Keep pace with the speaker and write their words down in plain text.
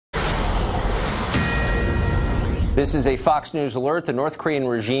This is a Fox News alert. The North Korean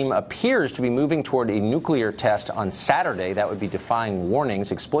regime appears to be moving toward a nuclear test on Saturday. That would be defying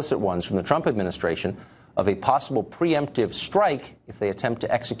warnings, explicit ones, from the Trump administration of a possible preemptive strike if they attempt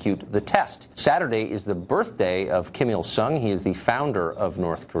to execute the test. Saturday is the birthday of Kim Il-sung. He is the founder of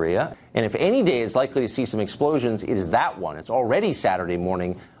North Korea. And if any day is likely to see some explosions, it is that one. It's already Saturday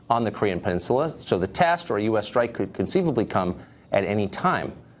morning on the Korean Peninsula, so the test or a U.S. strike could conceivably come at any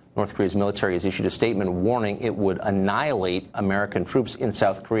time. North Korea's military has issued a statement warning it would annihilate American troops in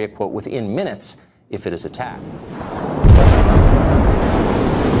South Korea, quote, within minutes if it is attacked.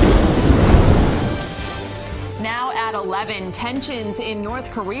 Now at 11, tensions in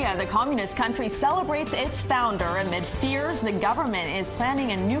North Korea. The communist country celebrates its founder amid fears the government is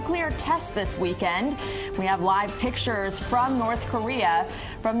planning a nuclear test this weekend. We have live pictures from North Korea.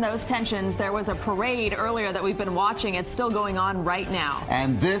 From those tensions, there was a parade earlier that we've been watching. It's still going on right now.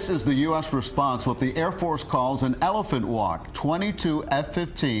 And this is the U.S. response, what the Air Force calls an elephant walk. 22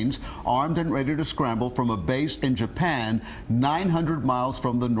 F-15s armed and ready to scramble from a base in Japan, 900 miles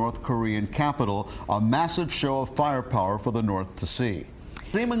from the North Korean capital. A massive show of firepower for the North to see.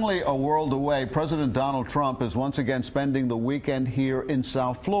 Seemingly a world away, President Donald Trump is once again spending the weekend here in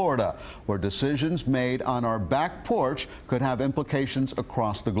South Florida, where decisions made on our back porch could have implications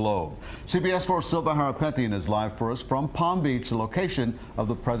across the globe. CBS 4's Silva Harapetian is live for us from Palm Beach, the location of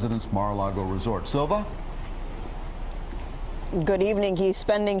the President's Mar-a-Lago resort. Silva? Good evening. He's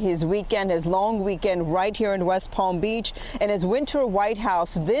spending his weekend, his long weekend, right here in West Palm Beach in his winter White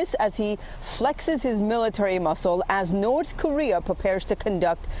House. This as he flexes his military muscle as North Korea prepares to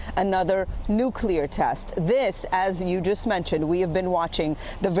conduct another nuclear test. This, as you just mentioned, we have been watching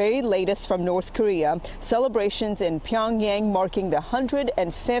the very latest from North Korea. Celebrations in Pyongyang marking the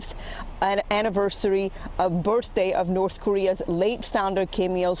 105th anniversary of birthday of North Korea's late founder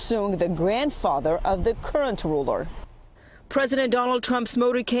Kim Il-sung, the grandfather of the current ruler. President Donald Trump's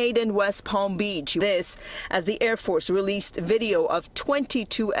motorcade in West Palm Beach. This as the Air Force released video of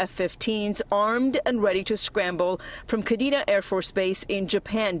 22 F-15s armed and ready to scramble from Kadena Air Force Base in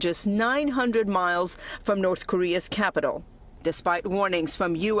Japan, just 900 miles from North Korea's capital. Despite warnings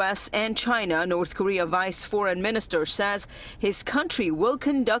from U.S. and China, North Korea Vice Foreign Minister says his country will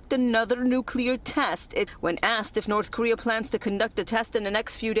conduct another nuclear test. When asked if North Korea plans to conduct a test in the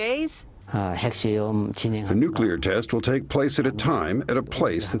next few days, the nuclear test will take place at a time, at a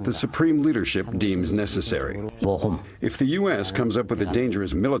place that the Supreme Leadership deems necessary. If the U.S. comes up with a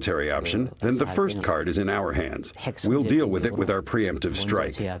dangerous military option, then the first card is in our hands. We'll deal with it with our preemptive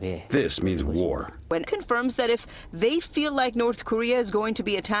strike. This means war. When confirms that if they feel like North Korea is going to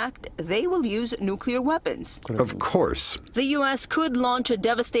be attacked, they will use nuclear weapons. Of course. The U.S. could launch a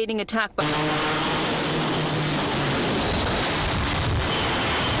devastating attack by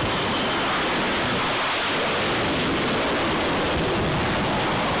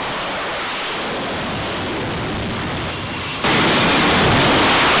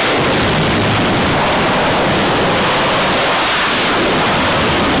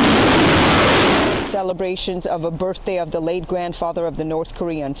celebrations of a birthday of the late grandfather of the North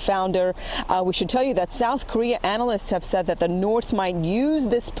Korean founder. We should tell you that South Korea analysts have said that the North might use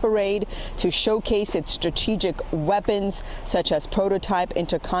this parade to showcase its strategic weapons, such as prototype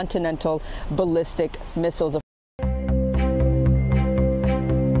intercontinental ballistic missiles.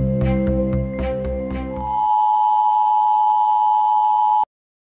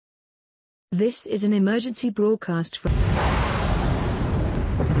 This is an emergency broadcast from